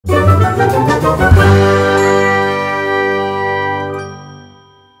Hello,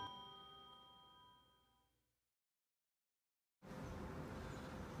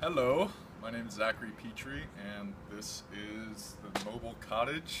 my name is Zachary Petrie, and this is the mobile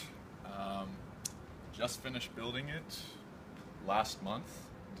cottage. Just finished building it last month,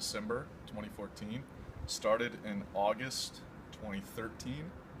 December 2014. Started in August 2013,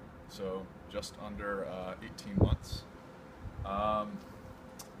 so just under 18 months.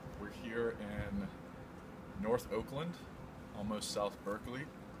 We're here in North Oakland, almost South Berkeley.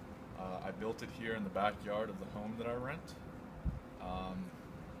 I built it here in the backyard of the home that I rent.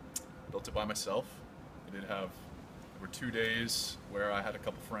 Built it by myself. There were 2 days where I had a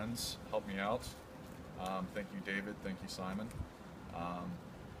couple friends help me out. Thank you, David. Thank you, Simon.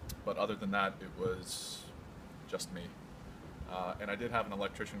 But other than that, it was just me. And I did have an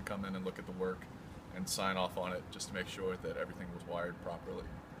electrician come in and look at the work and sign off on it just to make sure that everything was wired properly.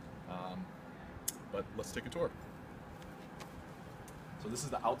 But let's take a tour. So this is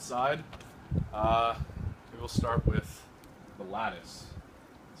the outside. We will start with the lattice.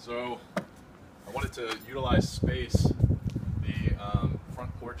 So I wanted to utilize space. The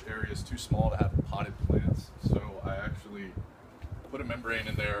front porch area is too small to have potted plants, so I actually put a membrane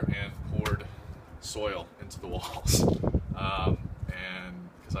in there and poured soil into the walls, and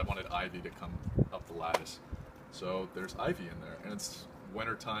because I wanted ivy to come up the lattice. So there's ivy in there, and it's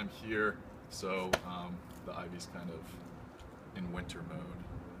winter time here, so the ivy's kind of in winter mode.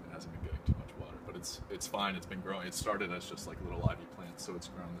 It hasn't been getting too much water, but it's fine. It's been growing. It started as just like little ivy plants, so it's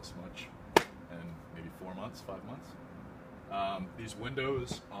grown this much in maybe 4 months, 5 months. These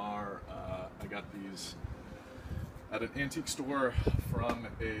windows are, I got these at an antique store from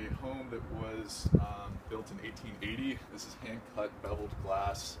a home that was built in 1880. This is hand-cut beveled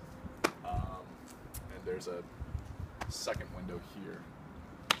glass, and there's a second window here.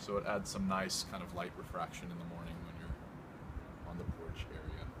 So it adds some nice kind of light refraction in the morning when you're on the porch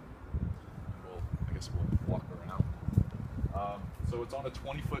area. I guess we'll walk around. So it's on a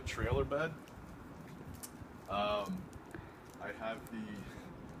 20-foot trailer bed. I have the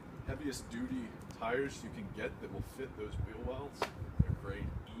heaviest duty tires you can get that will fit those wheel wells. They're grade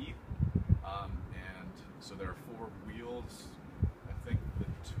E, and so there are 4 wheels. I think the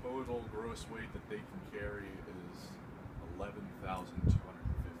total gross weight that they can carry is 11,250,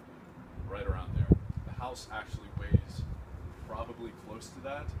 right around there. The house actually weighs probably close to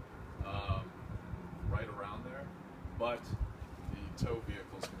that, right around there, but the tow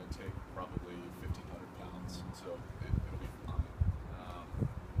vehicle is going to take probably 1,500 pounds, so it'll be fine.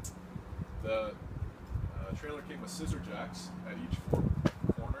 The trailer came with scissor jacks at each 4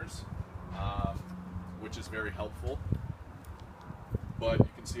 corners, which is very helpful, but you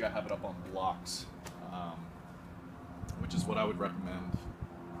can see I have it up on blocks, which is what I would recommend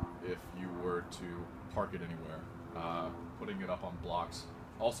if you were to park it anywhere. Putting it up on blocks,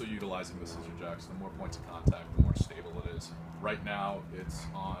 also utilizing the scissor jacks. The more points of contact, the more stable it is. Right now it's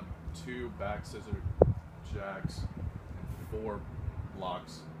on 2 back scissor jacks and 4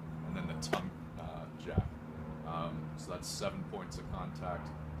 blocks, and then the tongue jack. So that's 7 points of contact,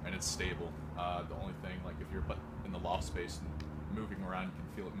 and it's stable. The only thing, like if you're in the loft space and moving around, you can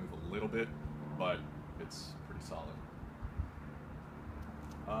feel it move a little bit, but it's pretty solid.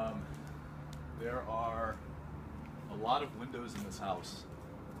 There are a lot of windows in this house.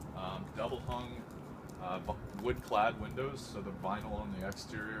 Double hung wood clad windows, so the vinyl on the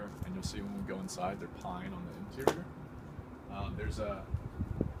exterior, and you'll see when we go inside, they're pine on the interior. There's a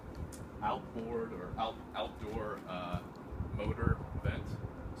outboard or outdoor motor vent,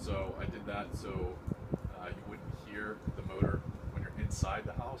 so I did that so you wouldn't hear the motor when you're inside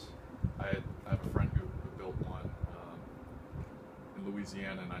the house. I have a friend who built one in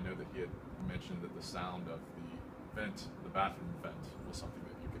Louisiana, and I know that he had mentioned that the sound of the bathroom vent was something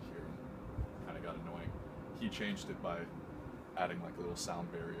that you could hear and kind of got annoying. He changed it by adding like a little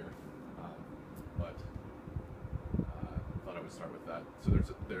sound barrier, but thought I would start with that. So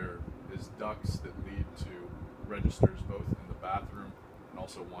there is ducts that lead to registers both in the bathroom and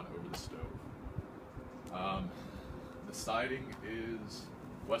also one over the stove. The siding is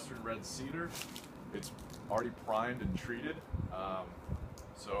Western red cedar. It's already primed and treated.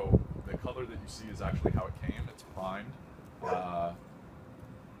 So the color that you see is actually how it came. It's primed, and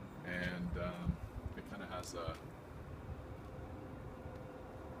it kind of has a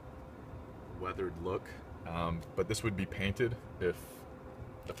weathered look. But this would be painted if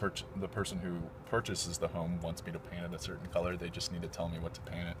the person who purchases the home wants me to paint it a certain color. They just need to tell me what to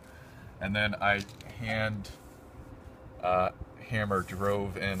paint it. And then I hammer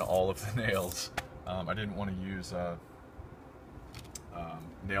drove in all of the nails. I didn't want to use a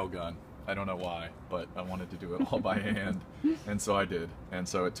nail gun I don't know why, but I wanted to do it all by hand, and so I did. And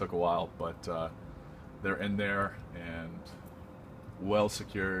so it took a while, but they're in there and well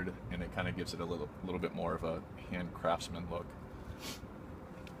secured, and it kind of gives it a little bit more of a hand craftsman look.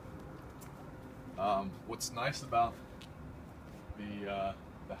 What's nice about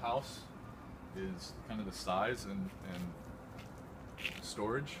the house is kind of the size and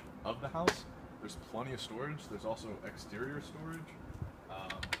storage of the house. There's plenty of storage. There's also exterior storage.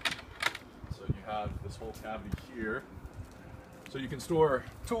 So you have this whole cavity here. So you can store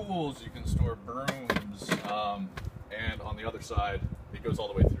tools, you can store brooms, and on the other side, it goes all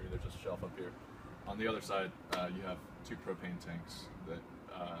the way through. There's a shelf up here. On the other side, you have 2 propane tanks that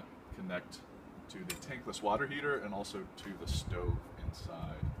connect to the tankless water heater and also to the stove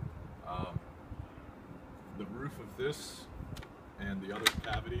inside. The roof of this and the other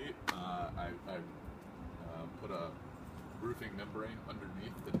cavity, I put a roofing membrane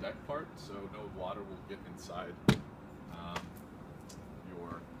underneath the deck part, so no water will get inside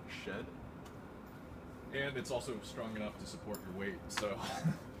your shed. And it's also strong enough to support your weight. So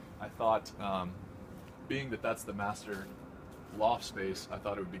I thought, being that that's the master loft space, I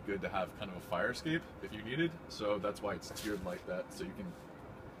thought it would be good to have kind of a fire escape if you needed. So that's why it's tiered like that, so you can,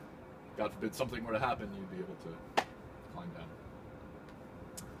 God forbid something were to happen, you'd be able to climb down.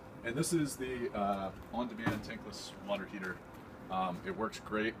 And this is the on-demand tankless water heater. It works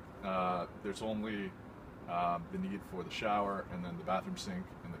great. There's only the need for the shower and then the bathroom sink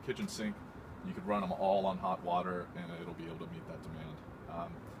and the kitchen sink. You could run them all on hot water and it'll be able to meet that demand.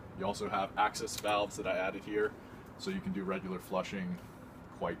 You also have access valves that I added here, so you can do regular flushing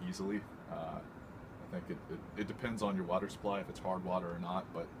quite easily. I think it depends on your water supply, if it's hard water or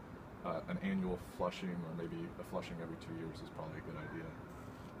not, but an annual flushing or maybe a flushing every 2 years is probably a good idea.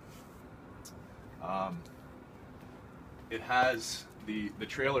 It has, the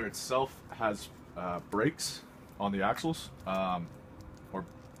trailer itself has brakes on the axles, or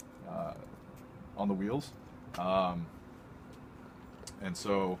on the wheels, and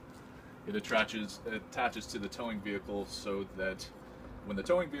so it attaches to the towing vehicle, so that when the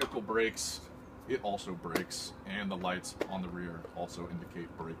towing vehicle brakes, it also brakes, and the lights on the rear also indicate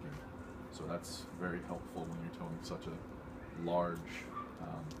braking. So that's very helpful when you're towing such a large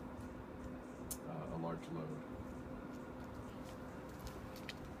load.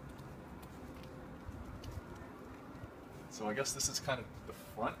 So I guess this is kind of the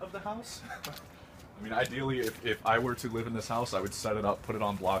front of the house. I mean, ideally, if I were to live in this house, I would set it up, put it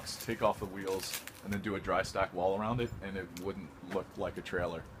on blocks, take off the wheels, and then do a dry stack wall around it, and it wouldn't look like a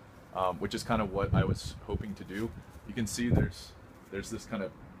trailer, which is kind of what I was hoping to do. You can see there's this kind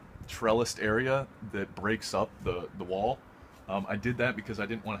of trellised area that breaks up the wall. I did that because I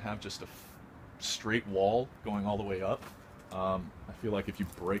didn't want to have just a straight wall going all the way up. I feel like if you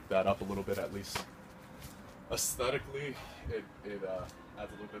break that up a little bit, at least aesthetically, it adds a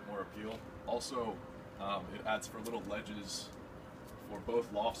little bit more appeal. Also, it adds for little ledges for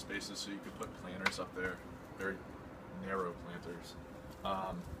both loft spaces, so you could put planters up there, very narrow planters.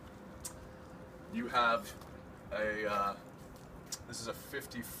 You have a, this is a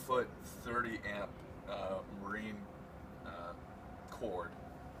 50-foot, 30-amp marine cord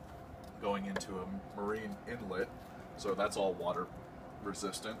going into a marine inlet, so that's all water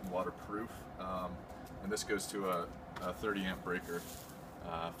resistant and waterproof. And this goes to a 30-amp breaker,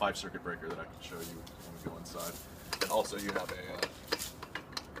 5-circuit breaker that I can show you when we go inside. And also you have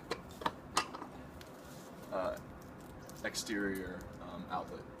a exterior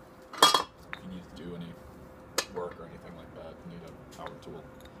outlet. If you need to do any work or anything like that, you need a power tool.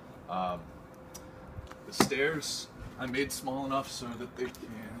 The stairs I made small enough so that they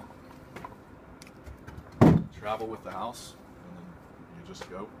can travel with the house, and then you just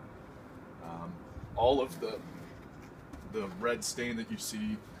go. All of the red stain that you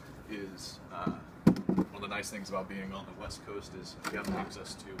see is one of the nice things about being on the West Coast is you have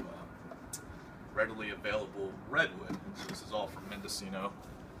access to readily available redwood. So this is all from Mendocino,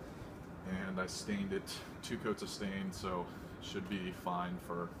 and I stained it 2 coats of stain, so it should be fine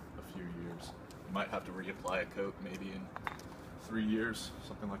for a few years. You might have to reapply a coat maybe in 3 years,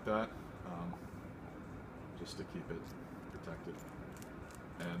 something like that, just to keep it protected.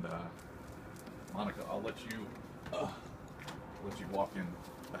 And Monica, I'll let you walk in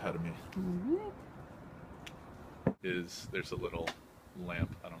ahead of me. There's a little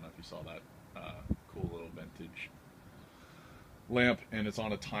lamp. I don't know if you saw that. Cool little vintage lamp, and it's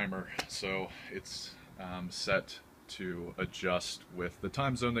on a timer, so it's set to adjust with the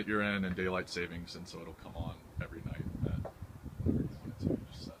time zone that you're in and daylight savings, and so it'll come on every night at whatever you want it to.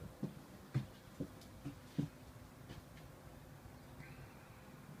 Just set it.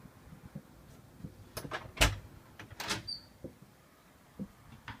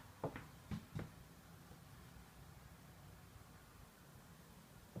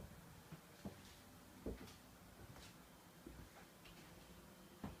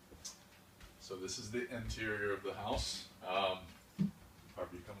 So this is the interior of the house. Harvey,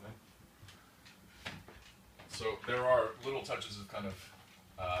 you coming in? So there are little touches of kind of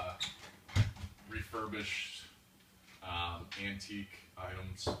refurbished antique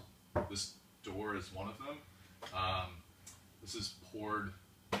items. This door is one of them. This is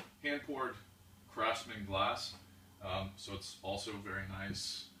hand-poured craftsman glass. So it's also very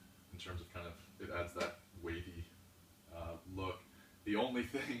nice in terms of kind of, it adds that wavy look. The only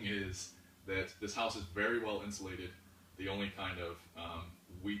thing is that this house is very well insulated. The only kind of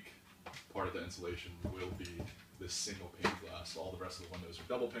weak part of the insulation will be this single pane glass. All the rest of the windows are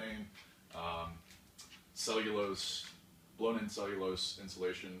double pane. Cellulose, blown-in cellulose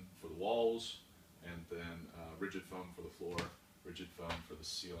insulation for the walls, and then rigid foam for the floor, rigid foam for the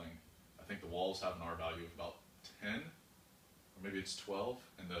ceiling. I think the walls have an R value of about 10, or maybe it's 12,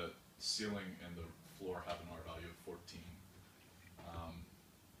 and the ceiling and the floor have an R value of 14.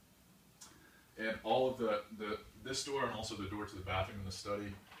 And all of this door and also the door to the bathroom and the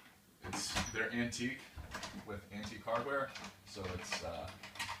study, they're antique with antique hardware, so it's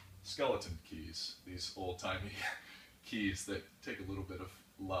skeleton keys, these old-timey keys that take a little bit of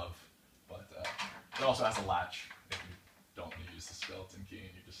love, but it also has a latch if you don't want to use the skeleton key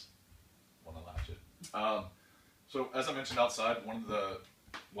and you just want to latch it. So as I mentioned outside,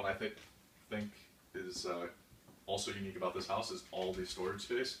 what I think is also unique about this house is all the storage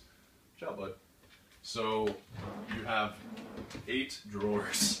space. Good job, bud. So you have 8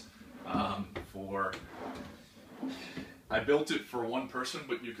 drawers I built it for one person,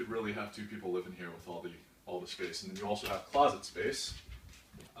 but you could really have 2 people living here with all the space. And then you also have closet space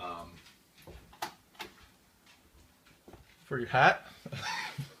for your hat,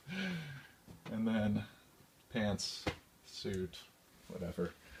 and then pants, suit,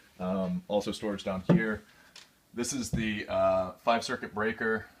 whatever. Also storage down here. This is the 5-circuit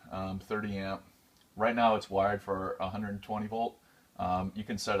breaker, 30 amp. Right now it's wired for 120 volt. You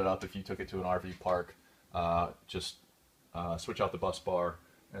can set it up if you took it to an RV park. Just switch out the bus bar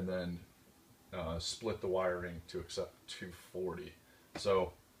and then split the wiring to accept 240.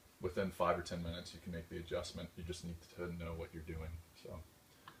 So within 5 or 10 minutes you can make the adjustment. You just need to know what you're doing. So,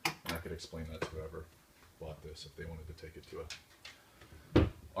 and I could explain that to whoever bought this if they wanted to take it to a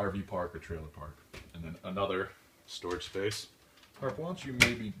RV park or trailer park. And then another storage space. Harp, why don't you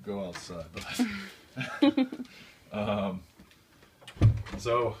maybe go outside?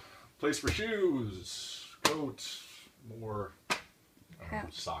 So, place for shoes, coat, more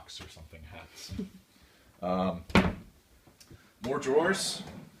socks or something, hats. More drawers.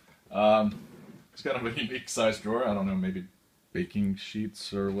 It's kind of a unique sized drawer. I don't know, maybe baking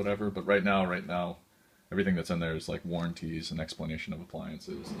sheets or whatever. But right now, everything that's in there is like warranties and explanation of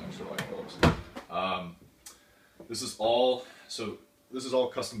appliances and extra light bulbs. This is all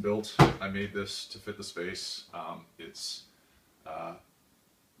custom built. I made this to fit the space. It's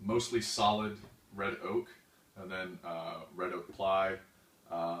mostly solid red oak, and then red oak ply,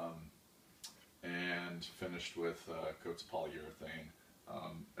 and finished with coats of polyurethane.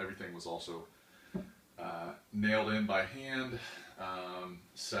 Everything was also nailed in by hand,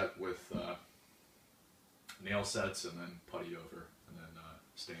 set with nail sets, and then putty over, and then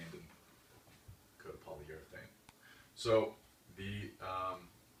stained and coat of polyurethane. So the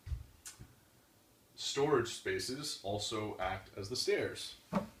storage spaces also act as the stairs.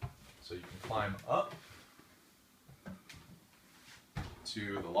 So you can climb up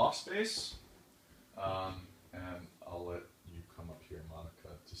to the loft space, and I'll let you come up here,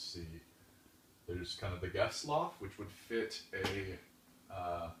 Monica, to see. There's kind of the guest loft, which would fit a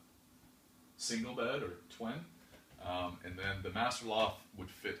single bed or twin, and then the master loft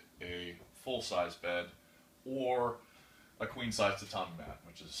would fit a full-size bed or a queen-size tatami mat,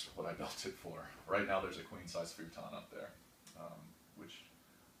 which is what I built it for. Right now there's a queen-size futon up there, which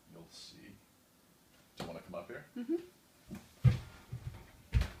you'll see. Do you want to come up here? Mm-hmm.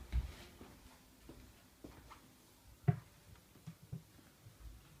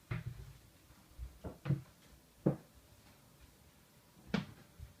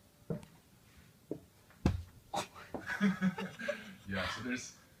 Yeah, so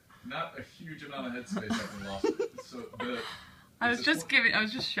there's not a huge amount of headspace up in the loft. So I was just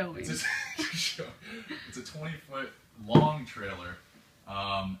showing. It's a 20-foot long trailer.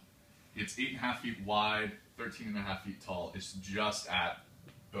 It's 8.5 feet wide, 13.5 feet tall. It's just at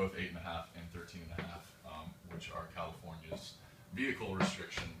both 8.5 and 13.5, which are California's vehicle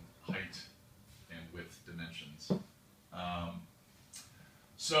restriction height and width dimensions.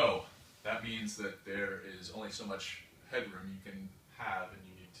 So that means that there is only so much headroom you can have, and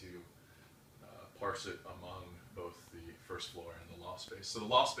you need to parse it among both the first floor and the loft space. So the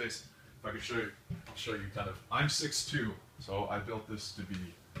loft space if I could show you kind of, I'm 6'2", so I built this to be,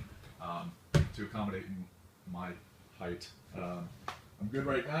 to accommodate my height. I'm good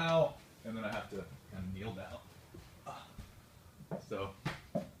right now, and then I have to kind of kneel down. So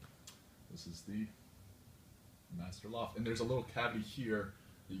this is the master loft, and there's a little cavity here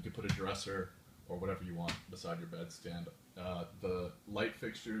that you can put a dresser or whatever you want beside your bedstand. The light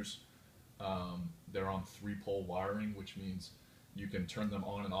fixtures, they're on 3-pole wiring, which means you can turn them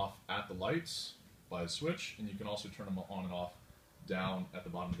on and off at the lights by a switch, and you can also turn them on and off down at the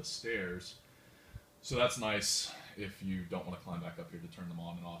bottom of the stairs. So that's nice if you don't want to climb back up here to turn them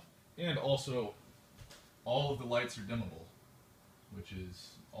on and off. And also, all of the lights are dimmable, which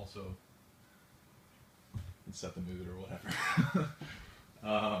is also, you can set the mood or whatever.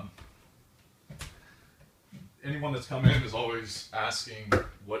 Anyone that's come in is always asking,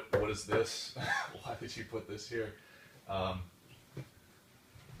 what is this? Why did you put this here?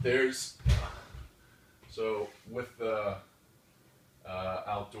 So with the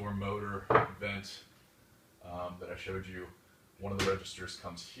outdoor motor vent that I showed you, one of the registers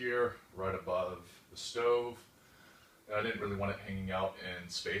comes here, right above the stove. And I didn't really want it hanging out in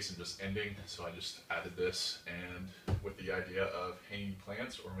space and just ending, so I just added this, and with the idea of hanging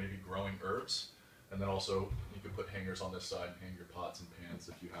plants or maybe growing herbs. And then also you can put hangers on this side and hang your pots and pans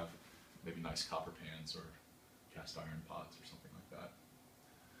if you have maybe nice copper pans or cast iron pots or something like that.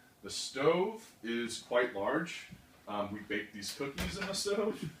 The stove is quite large. We baked these cookies in the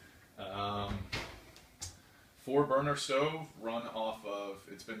stove. 4-burner stove run off of,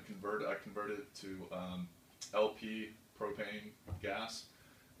 it's been converted, I converted it to LP propane gas,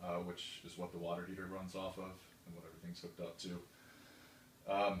 which is what the water heater runs off of and what everything's hooked up to.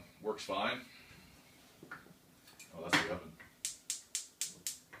 Works fine. Oh, that's the oven.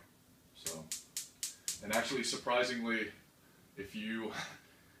 So, and actually, surprisingly, if you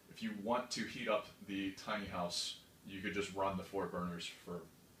want to heat up the tiny house, you could just run the 4 burners for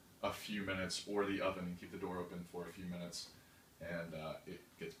a few minutes, or the oven, and keep the door open for a few minutes, and it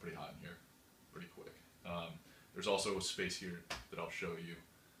gets pretty hot in here pretty quick. There's also a space here that I'll show you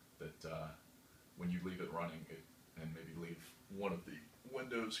that when you leave it running, and maybe leave one of the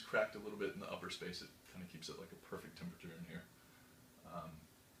windows cracked a little bit in the upper space, it kind of keeps it like a perfect temperature in here.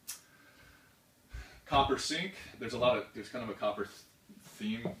 Copper sink. There's kind of a copper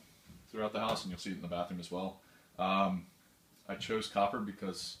theme throughout the house, and you'll see it in the bathroom as well. I chose copper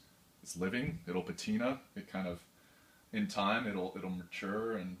because it's living. It'll patina. It kind of, in time, it'll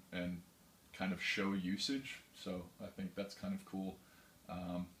mature and kind of show usage. So I think that's kind of cool.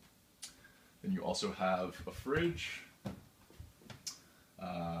 Then you also have a fridge.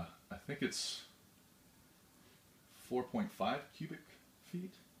 I think it's 4.5 cubic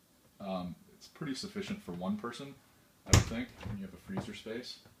feet. It's pretty sufficient for one person, I would think, when you have a freezer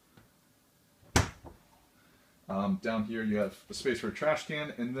space. Down here you have a space for a trash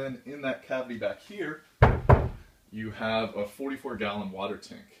can, and then in that cavity back here, you have a 44-gallon water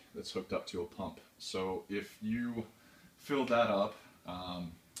tank that's hooked up to a pump. So if you fill that up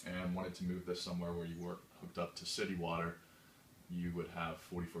and wanted to move this somewhere where you were hooked up to city water, you would have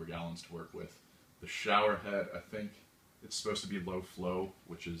 44 gallons to work with. The shower head, I think it's supposed to be low flow,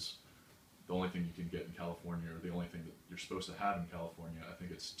 which is the only thing you can get in California, or the only thing that you're supposed to have in California. I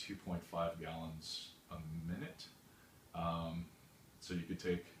think it's 2.5 gallons a minute. So you could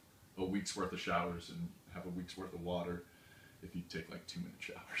take a week's worth of showers and have a week's worth of water if you take like 2-minute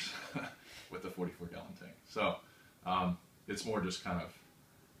showers with a 44-gallon tank. So it's more just kind of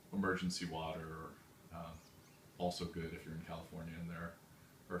emergency water, or also good if you're in California and there are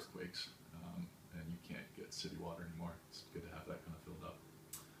earthquakes and you can't get city water anymore. It's good to have that kind of filled up.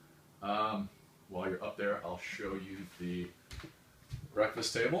 While you're up there, I'll show you the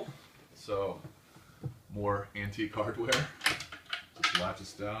breakfast table. So more antique hardware. Just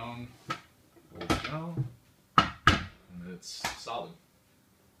latches down, folds down, and it's solid.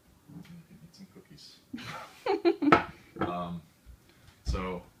 You can eat some cookies.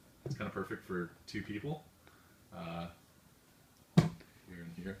 So it's kind of perfect for 2 people. Here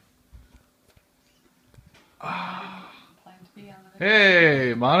and here.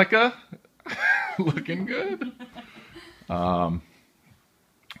 Hey, Monica, looking good.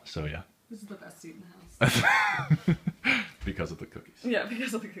 So yeah. This is the best seat in the house. Because of the cookies. Yeah,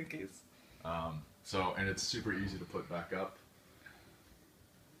 because of the cookies. And it's super easy to put back up.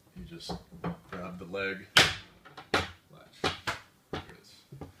 You just grab the leg, latch. There it is.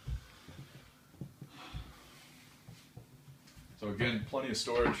 So again, plenty of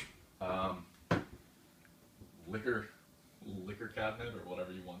storage. Liquor cabinet, or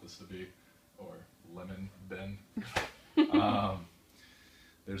whatever you want this to be, or lemon bin.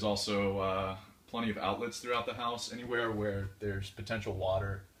 There's also plenty of outlets throughout the house. Anywhere where there's potential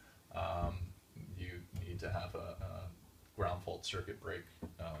water, you need to have a ground fault circuit break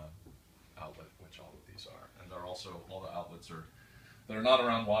outlet, which all of these are. And they're also, all the outlets that are not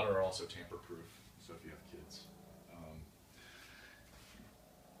around water are also tamper-proof, so if you have kids.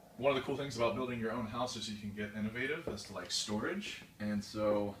 One of the cool things about building your own house is you can get innovative as to like storage, and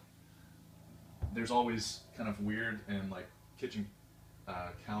so there's always kind of weird and like kitchen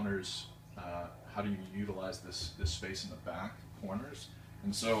counters. How do you utilize this space in the back corners?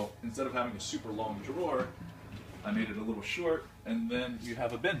 And so instead of having a super long drawer, I made it a little short, and then you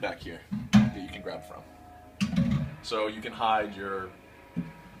have a bin back here that you can grab from. So you can hide your,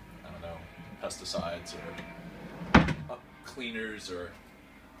 I don't know, pesticides or cleaners or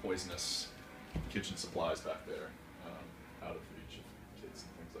poisonous kitchen supplies back there, out of reach of kids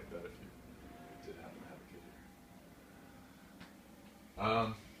and things like that if you did happen to have a kid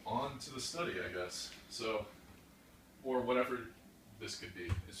here. On to the study, I guess. So, or whatever this could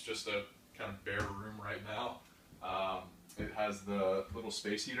be. It's just a kind of bare room right now. It has the little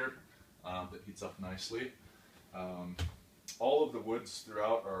space heater that heats up nicely. All of the woods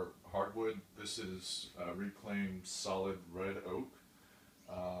throughout are hardwood. This is reclaimed solid red oak.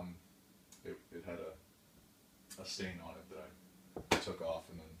 It had a stain on it that I took off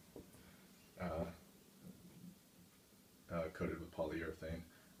and then coated with polyurethane.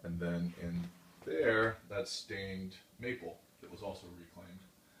 And then in there, that's stained maple that was also reclaimed.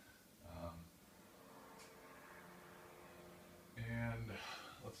 And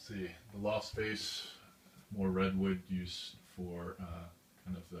let's see, the loft space, more redwood used for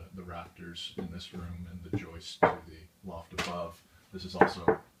kind of the rafters in this room and the joist to the loft above. This is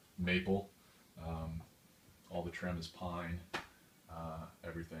also maple. All the trim is pine.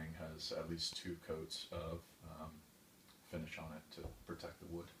 Everything has at least 2 coats of finish on it to protect the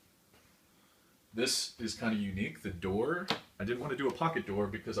wood. This is kind of unique. The door, I didn't want to do a pocket door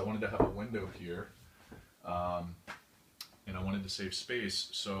because I wanted to have a window here. And I wanted to save space,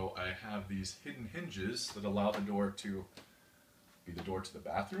 so I have these hidden hinges that allow the door to be the door to the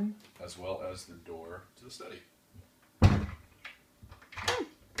bathroom as well as the door to the study.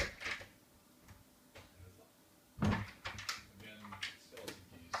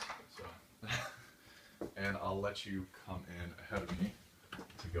 And I'll let you come in ahead of me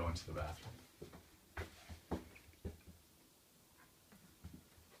to go into the bathroom.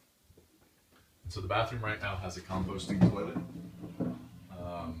 So the bathroom right now has a composting toilet.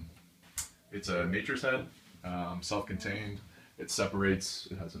 It's a Nature's Head, self-contained. It separates,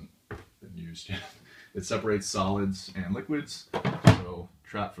 it hasn't been used yet. It separates solids and liquids. So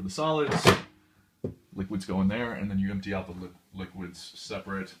trap for the solids, liquids go in there, and then you empty out the liquids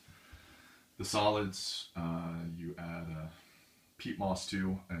separate. The solids, you add peat moss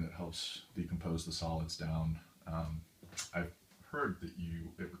to, and it helps decompose the solids down. I've heard that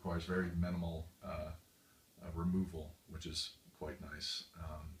it requires very minimal removal, which is quite nice.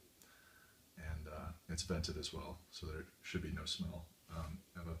 And it's vented as well, so there should be no smell. I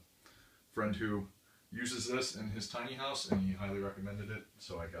have a friend who uses this in his tiny house, and he highly recommended it,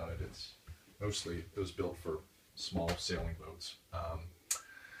 so I got it. It was built for small sailing boats.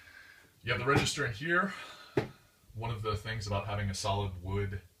 You have the register in here. One of the things about having a solid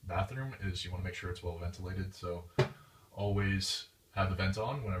wood bathroom is you want to make sure it's well ventilated, so always have the vent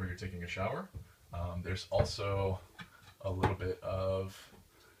on whenever you're taking a shower. There's also a little bit of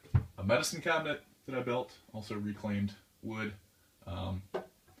a medicine cabinet that I built, also reclaimed wood.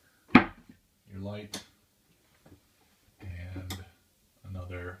 Your light, and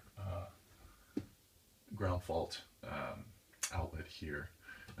another ground fault outlet here.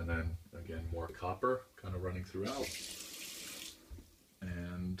 And then again, more copper kind of running throughout.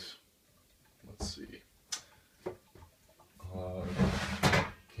 And let's see.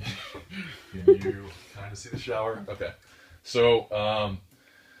 Can you kind of see the shower? Okay. So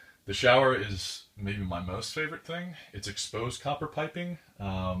the shower is maybe my most favorite thing. It's exposed copper piping.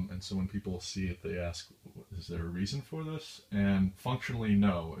 And so when people see it, they ask, is there a reason for this? And functionally,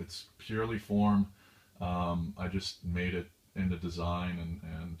 no. It's purely form. I just made it into design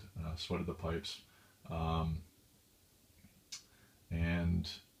and sweated the pipes. And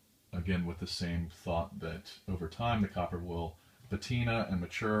again, with the same thought that over time the copper will patina and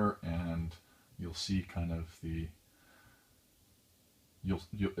mature, and you'll see kind of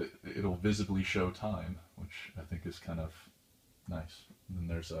it'll visibly show time, which I think is kind of nice. And then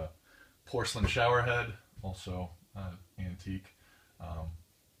there's a porcelain shower head, also antique,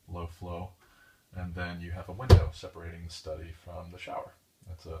 low flow. And then you have a window separating the study from the shower.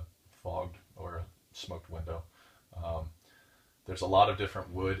 That's a fogged or a smoked window. There's a lot of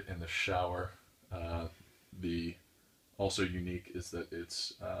different wood in the shower. The also unique is that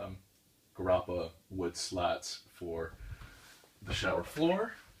it's grappa wood slats for the shower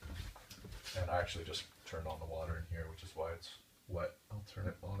floor. And I actually just turned on the water in here, which is why it's wet. I'll turn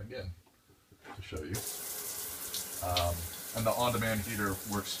it on again to show you. And the on-demand heater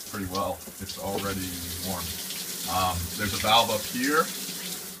works pretty well. It's already warm. There's a valve up here.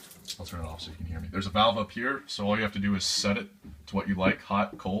 I'll turn it off so you can hear me. There's a valve up here, so all you have to do is set it to what you like,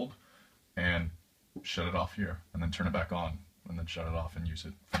 hot, cold, and shut it off here, and then turn it back on, and then shut it off and use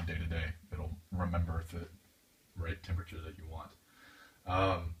it from day to day. It'll remember the right temperature that you want.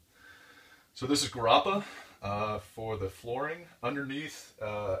 So this is grappa for the flooring. Underneath,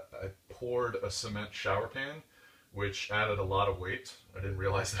 I poured a cement shower pan, which added a lot of weight. I didn't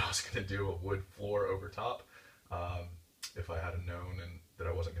realize that I was going to do a wood floor over top. If I had known that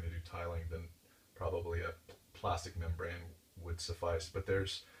I wasn't going to do tiling, then probably a plastic membrane would suffice. But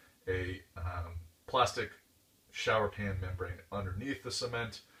there's a plastic shower pan membrane underneath the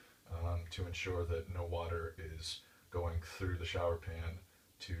cement to ensure that no water is going through the shower pan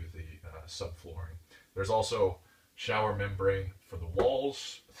to the subflooring. There's also shower membrane for the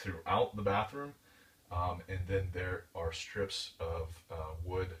walls throughout the bathroom, and then there are strips of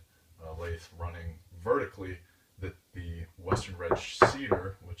wood lath running vertically that the Western red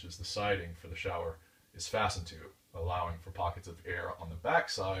cedar, which is the siding for the shower, is fastened to, allowing for pockets of air on the back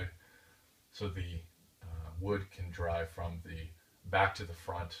side so the wood can dry from the back to the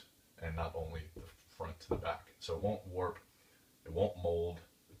front and not only the front to the back. So it won't warp, it won't mold.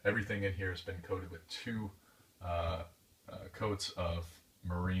 Everything in here has been coated with 2 coats of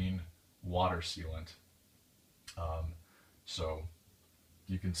marine water sealant. So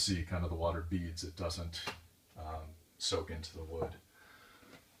you can see kind of the water beads. It doesn't soak into the wood.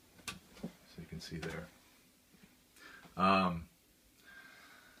 So you can see there.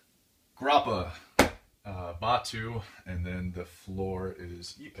 Grappa, batu, and then the floor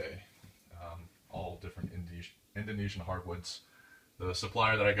is ipe. All different Indonesian hardwoods. The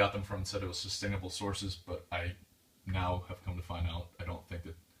supplier that I got them from said it was sustainable sources, but I now have come to find out I don't think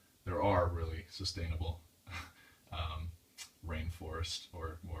that there are really sustainable rainforest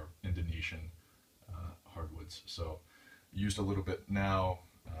or more Indonesian hardwoods. So used a little bit now,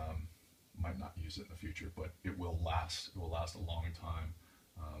 might not use it in the future, but it will last. It will last a long time.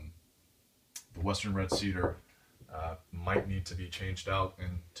 The Western red cedar might need to be changed out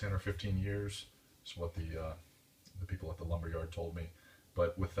in 10 or 15 years. Is what the people at the lumberyard told me.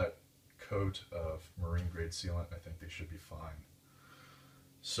 But with that coat of marine grade sealant, I think they should be fine.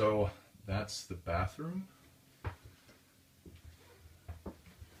 So that's the bathroom.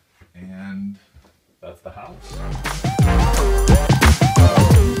 And that's the house.